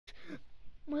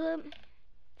Well,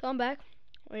 so I'm back.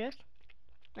 Oh, yes,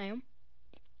 I am.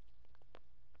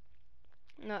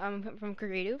 No, I'm from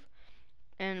Creative,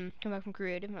 and come back from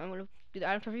Creative. I'm gonna do the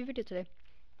item review video today.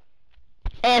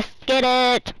 Let's get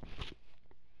it!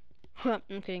 I'm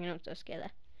kidding, I don't so scared.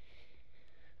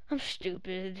 I'm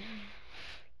stupid.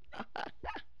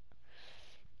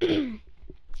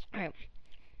 Alright.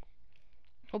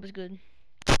 Hope it's good.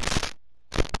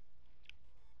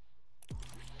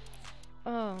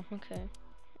 Oh, okay.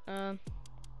 Um.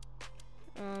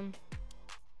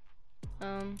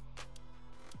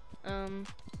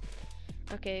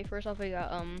 Okay, first off we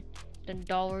got, the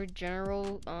Dollar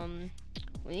General,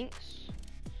 links.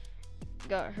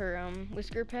 Got her,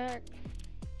 whisker pack.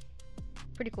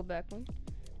 Pretty cool back one.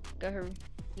 Got her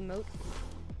emote.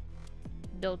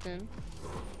 Built in.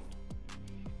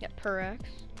 Got Purax.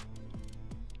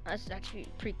 That's actually a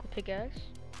pretty cool pickaxe.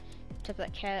 Except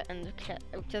that cat and the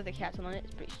cat's on it.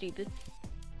 It's pretty stupid.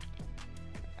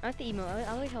 I like the emote.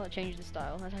 I like how it changes the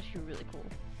style. That's actually really cool.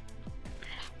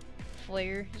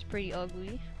 Flare is pretty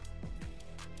ugly.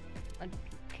 I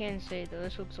can say though,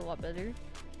 this looks a lot better.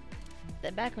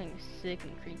 That backling is sick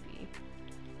and creepy.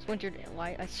 It's winter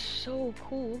light. That's so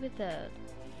cool. Look at that.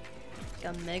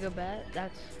 Got Mega Bat.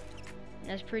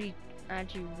 That's pretty. I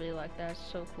actually really like that.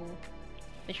 It's so cool.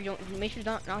 Make sure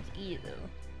not to eat it though.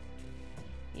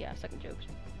 Yeah, second jokes.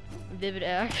 Vivid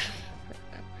Axe.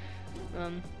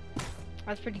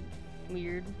 That's pretty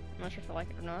weird. I'm not sure if I like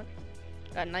it or not.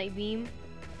 Got Night Beam.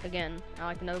 Again, I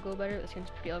like the no-go better. This skin's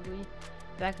pretty ugly.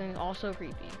 Backling is also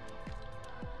creepy.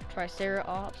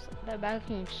 Triceratops. That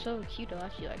backling is so cute. I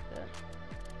actually like that.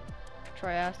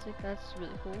 Triassic. That's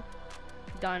really cool.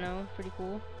 Dino. Pretty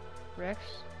cool. Rex.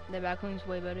 That backling is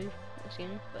way better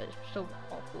skin, but it's still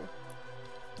all cool.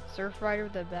 Surf Rider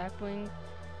with the backwing.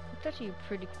 It's actually a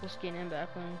pretty cool skin and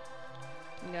backwing.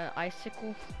 You got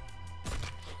Icicle.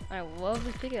 I love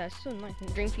this pickaxe. It's so nice.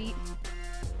 Dream Feet.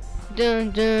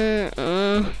 Dun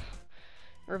dun.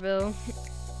 Rebel.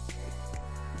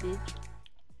 Bitch.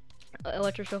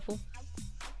 Electro Shuffle.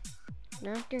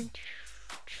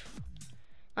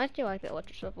 I still like the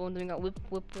Electro Shuffle. And then we got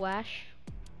Whiplash.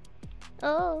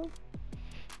 Oh.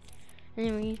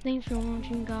 Anyway, thanks for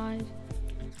watching, guys.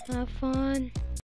 Have fun.